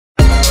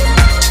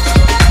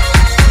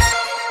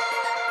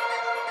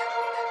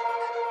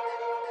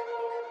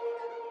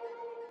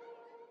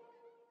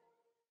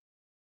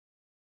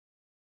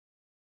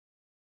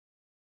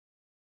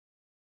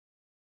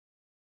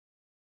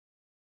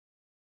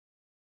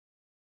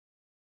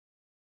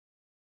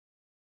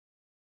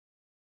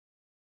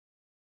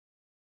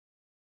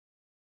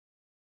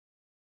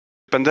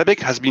pandemic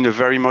has been a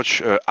very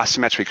much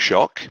asymmetric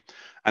shock.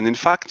 And in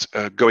fact,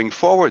 going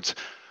forward,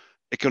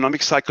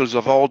 economic cycles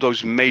of all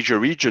those major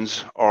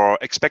regions are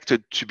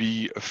expected to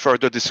be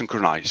further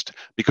desynchronized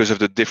because of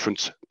the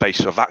different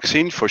pace of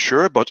vaccine, for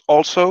sure, but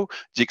also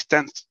the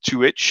extent to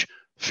which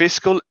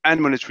fiscal and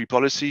monetary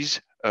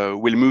policies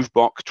will move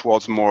back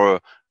towards more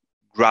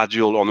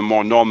gradual, on a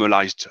more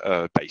normalized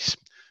pace.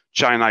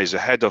 China is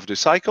ahead of the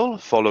cycle,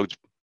 followed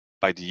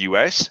by the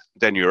US,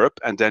 then Europe,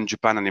 and then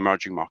Japan and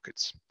emerging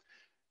markets.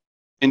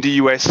 In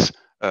the US,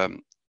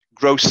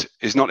 growth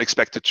is not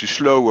expected to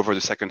slow over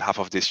the second half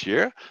of this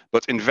year,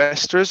 but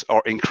investors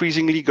are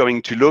increasingly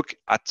going to look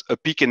at a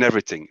peak in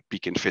everything: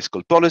 peak in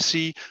fiscal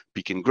policy,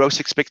 peak in growth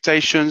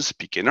expectations,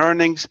 peak in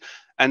earnings,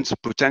 and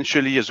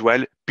potentially as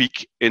well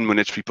peak in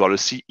monetary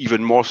policy,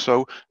 even more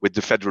so with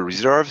the Federal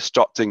Reserve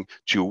starting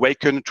to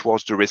awaken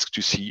towards the risk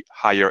to see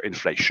higher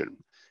inflation.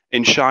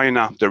 In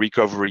China, the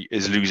recovery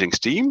is losing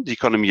steam. The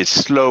economy is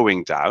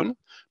slowing down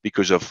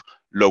because of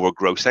lower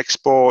gross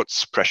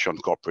exports, pressure on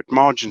corporate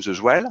margins as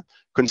well.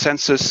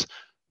 Consensus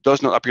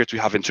does not appear to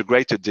have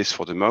integrated this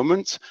for the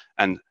moment,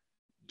 and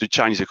the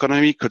Chinese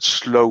economy could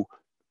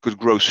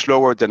grow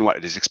slower than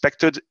what is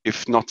expected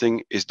if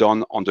nothing is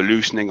done on the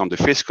loosening on the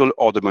fiscal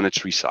or the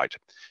monetary side.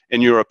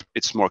 In Europe,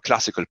 it's more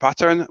classical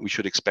pattern. We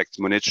should expect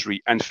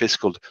monetary and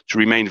fiscal to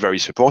remain very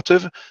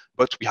supportive,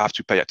 but we have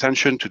to pay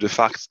attention to the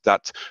fact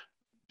that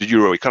the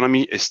euro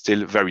economy is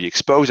still very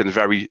exposed and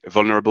very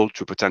vulnerable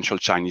to potential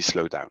Chinese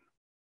slowdown.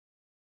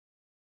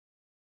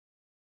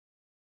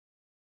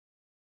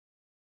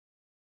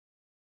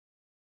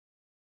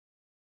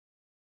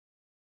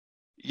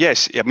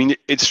 Yes, I mean,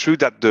 it's true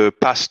that the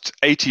past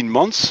 18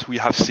 months, we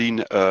have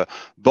seen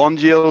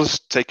bond yields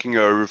taking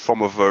a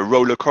form of a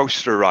roller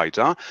coaster ride.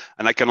 And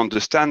I can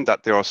understand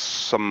that there are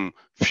some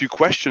few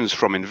questions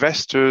from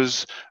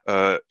investors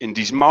in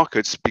these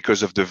markets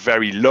because of the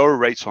very low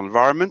rates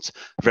environment,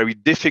 very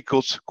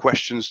difficult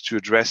questions to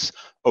address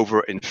over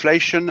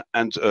inflation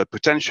and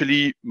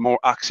potentially more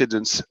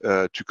accidents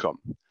to come.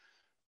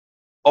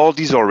 All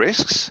these are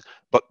risks,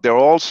 but there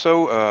are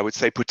also, I would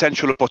say,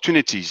 potential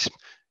opportunities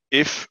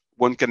if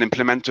one can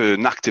implement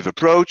an active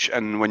approach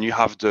and when you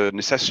have the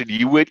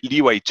necessary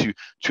leeway to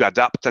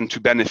adapt and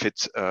to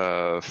benefit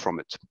from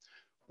it.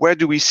 Where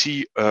do we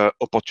see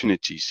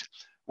opportunities?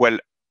 Well,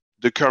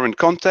 the current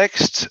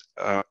context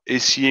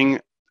is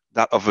seeing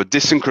that of a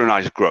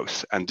desynchronized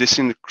growth, and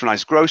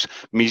desynchronized growth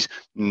means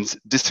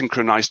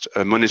desynchronized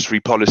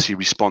monetary policy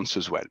response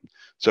as well.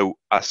 So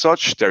as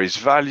such, there is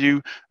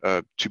value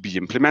to be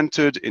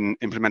implemented in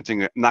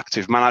implementing an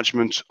active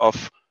management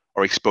of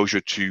our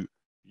exposure to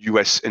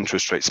US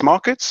interest rates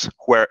markets,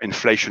 where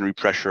inflationary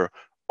pressure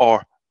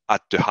are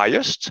at the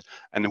highest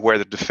and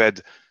where the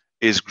Fed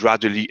is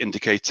gradually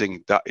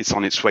indicating that it's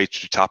on its way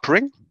to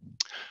tapering.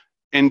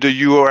 In the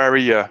euro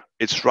area,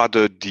 it's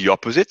rather the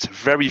opposite,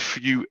 very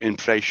few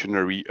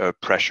inflationary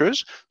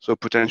pressures, so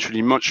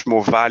potentially much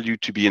more value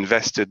to be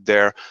invested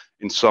there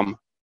in some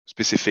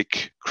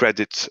specific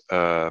credit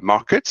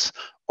markets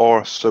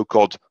or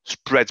so-called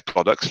spread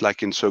products,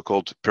 like in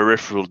so-called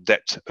peripheral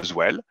debt as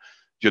well.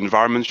 The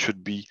environment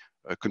should be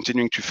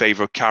continuing to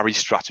favor carry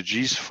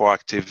strategies for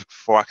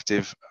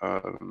active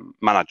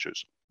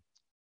managers.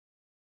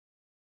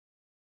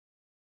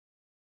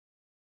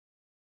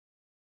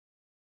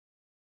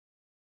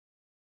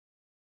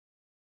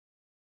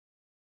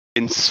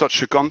 In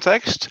such a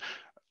context,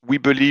 we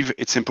believe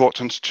it's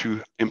important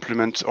to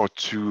implement or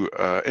to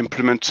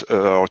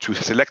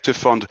select a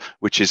fund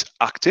which is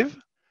active,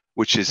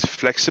 which is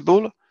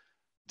flexible,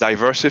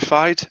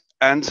 diversified,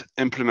 and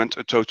implement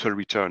a total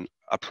return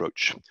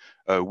approach.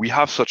 We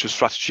have such a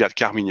strategy at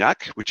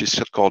Carmignac, which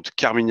is called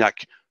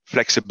Carmignac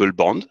Flexible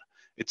Bond.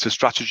 It's a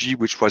strategy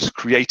which was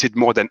created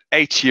more than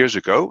 8 years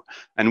ago,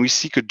 and we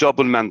seek a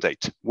double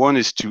mandate. One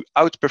is to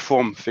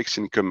outperform fixed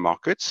income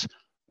markets,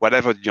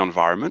 whatever the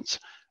environment,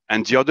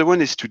 and the other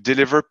one is to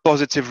deliver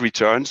positive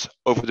returns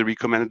over the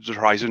recommended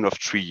horizon of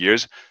 3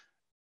 years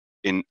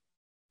in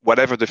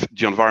whatever the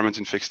environment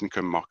in fixed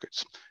income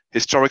markets.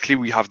 Historically,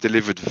 we have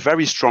delivered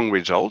very strong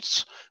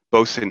results,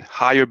 both in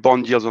higher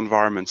bond yield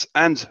environments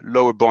and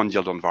lower bond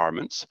yield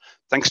environments,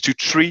 thanks to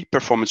 3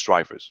 performance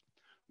drivers.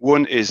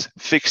 One is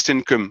fixed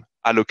income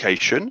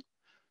allocation.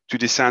 To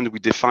this end, we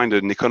defined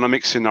an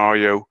economic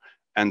scenario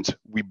and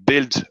we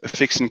build a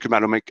fixed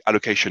income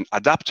allocation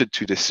adapted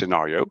to this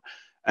scenario.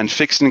 And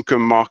fixed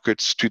income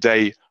markets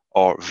today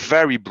are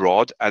very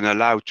broad and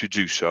allowed to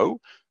do so.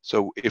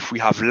 So if we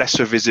have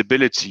lesser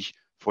visibility,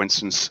 for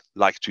instance,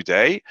 like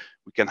today,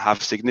 we can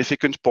have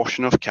significant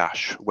portion of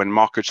cash. When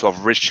markets are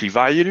richly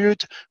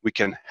valued, we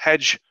can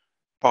hedge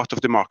part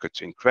of the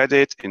market in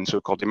credit, in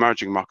so-called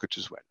emerging markets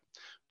as well.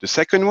 The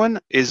second one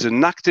is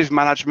an active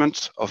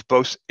management of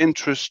both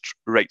interest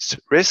rates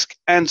risk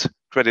and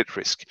credit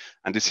risk.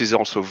 And this is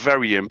also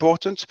very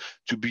important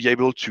to be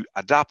able to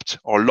adapt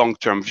our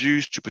long-term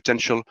views to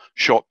potential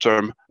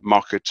short-term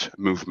market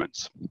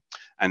movements.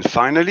 And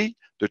finally,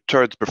 the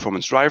third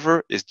performance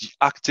driver is the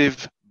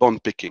active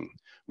bond picking.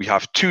 We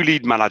have 2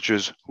 lead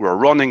managers who are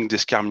running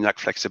this Carmignac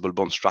flexible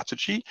bond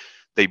strategy.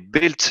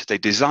 They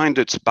designed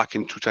it back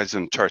in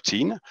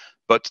 2013,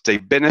 but they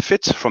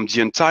benefit from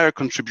the entire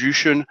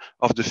contribution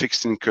of the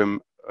fixed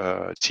income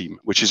team,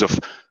 which is of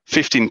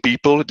 15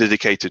 people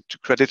dedicated to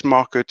credit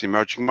market,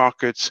 emerging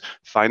markets,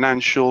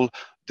 financial,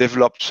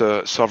 developed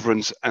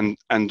sovereigns, and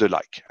the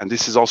like. And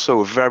this is also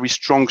a very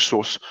strong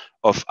source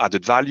of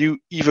added value,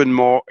 even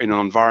more in an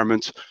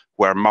environment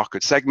where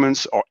market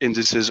segments or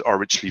indices are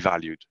richly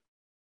valued.